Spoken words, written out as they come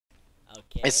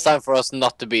Okay. It's time for us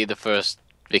not to be the first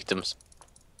victims.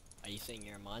 Are you saying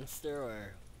you're a monster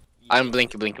or? I'm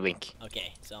Blinky Blinky Blink.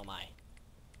 Okay, so am I.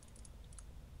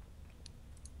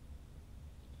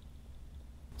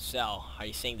 So, are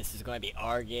you saying this is going to be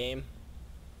our game?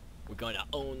 We're going to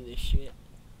own this shit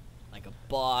like a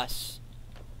boss.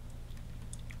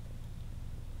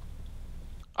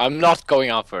 I'm not going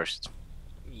out first.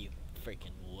 You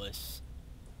freaking wuss.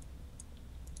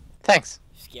 Thanks.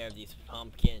 Scared of these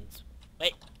pumpkins.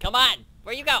 Wait, come on!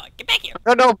 Where you going? Get back here!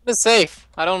 I'm gonna open the safe.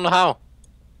 I don't know how.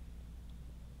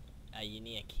 You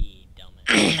need a key,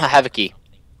 dumbass. I have a key.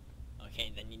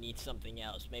 Okay, then you need something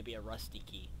else. Maybe a rusty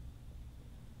key.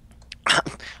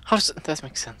 How does that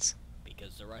make sense?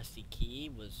 Because the rusty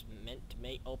key was meant to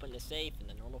open the safe, and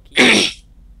the normal key.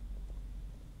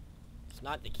 It's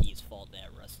not the key's fault that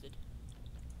it rusted.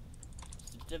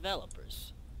 It's the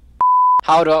developers.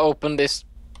 How do I open this?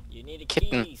 You need a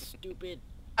Kitten. key, stupid.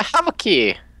 I have a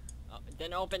key. Oh,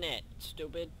 then open it,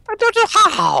 stupid. I don't know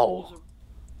how. There's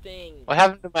a thing. What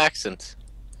happened to my accent?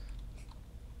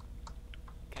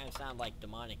 Kind of sound like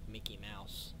demonic Mickey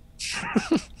Mouse.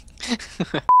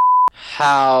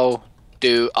 How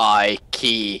do I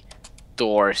key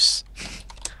doors?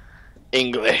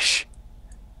 English.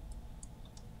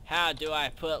 How do I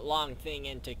put long thing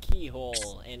into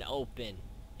keyhole and open,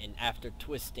 and after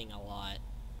twisting a lot?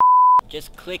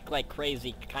 Just click like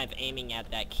crazy, kind of aiming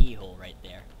at that keyhole right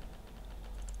there.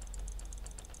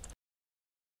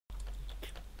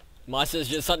 Masa's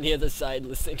just on the other side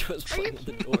listening to us playing at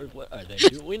the door. What are they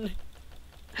doing?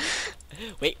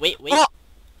 Wait.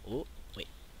 Oh, wait.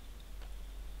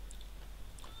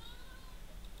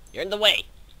 You're in the way.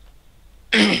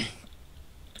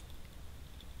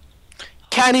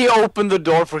 Can he open the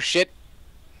door for shit?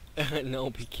 No,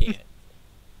 we can't.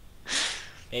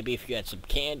 Maybe if you had some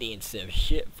candy instead of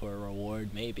shit for a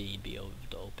reward, maybe you'd be able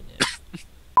to open it.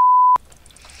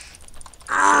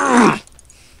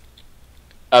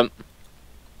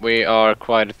 We are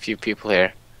quite a few people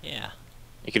here. Yeah.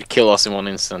 You could kill us in one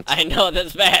instant. I know,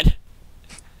 that's bad.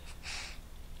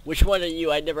 Which one are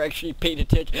you? I never actually paid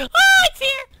attention. Oh, it's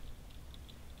here!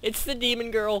 It's the demon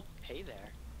girl. Hey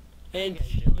there. And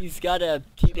he's got a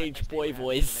teenage boy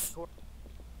voice.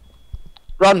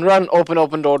 Run,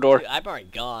 open door. Dude, I'm already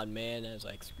gone, man. I was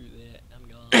like, screw that. I'm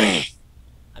gone.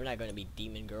 I'm not gonna be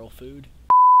demon girl food.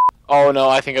 Oh no,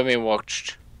 I think I'm being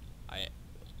watched.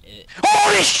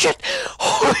 Holy shit!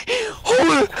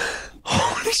 Holy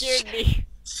Scared me.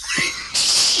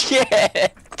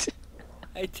 shit!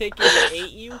 I take it I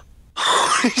ate you.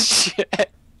 Holy shit!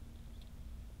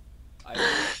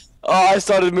 I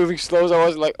started moving slow, so I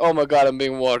was like, oh my god, I'm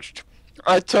being watched.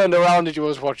 I turned around and she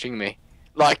was watching me.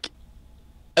 Like,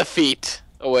 a feet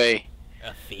away.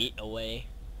 A feet away.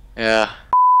 Yeah.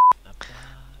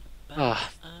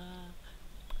 Ah.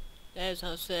 There's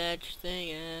no such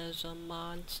thing as a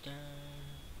monster.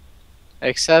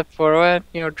 Except for when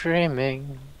you're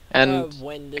dreaming. And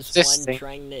when this existing. one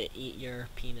trying to eat your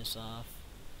penis off.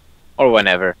 Or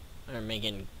whenever. Or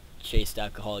making chased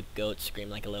alcoholic goats scream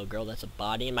like a little girl. That's a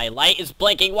body, and my light is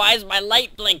blinking. Why is my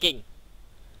light blinking?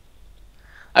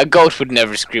 A goat would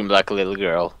never scream like a little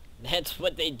girl. That's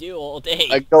what they do all day.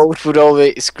 A goat would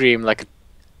always scream like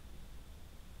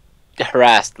a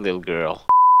harassed little girl.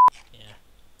 Yeah.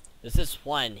 There's this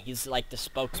one. He's like the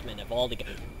spokesman of all the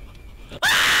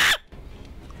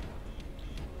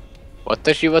What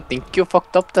does you think you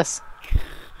fucked up this?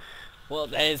 Well,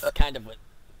 that is kind of what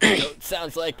goat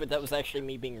sounds like, but that was actually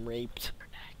me being raped.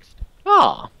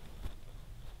 Ah.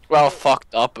 Well,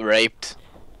 fucked up, raped.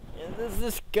 Yeah, there's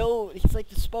this goat. He's like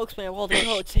the spokesman of all the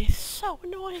goats. He's so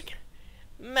annoying.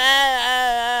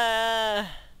 Ma.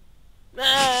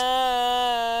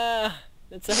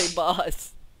 That's our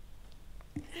boss.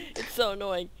 It's so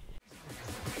annoying.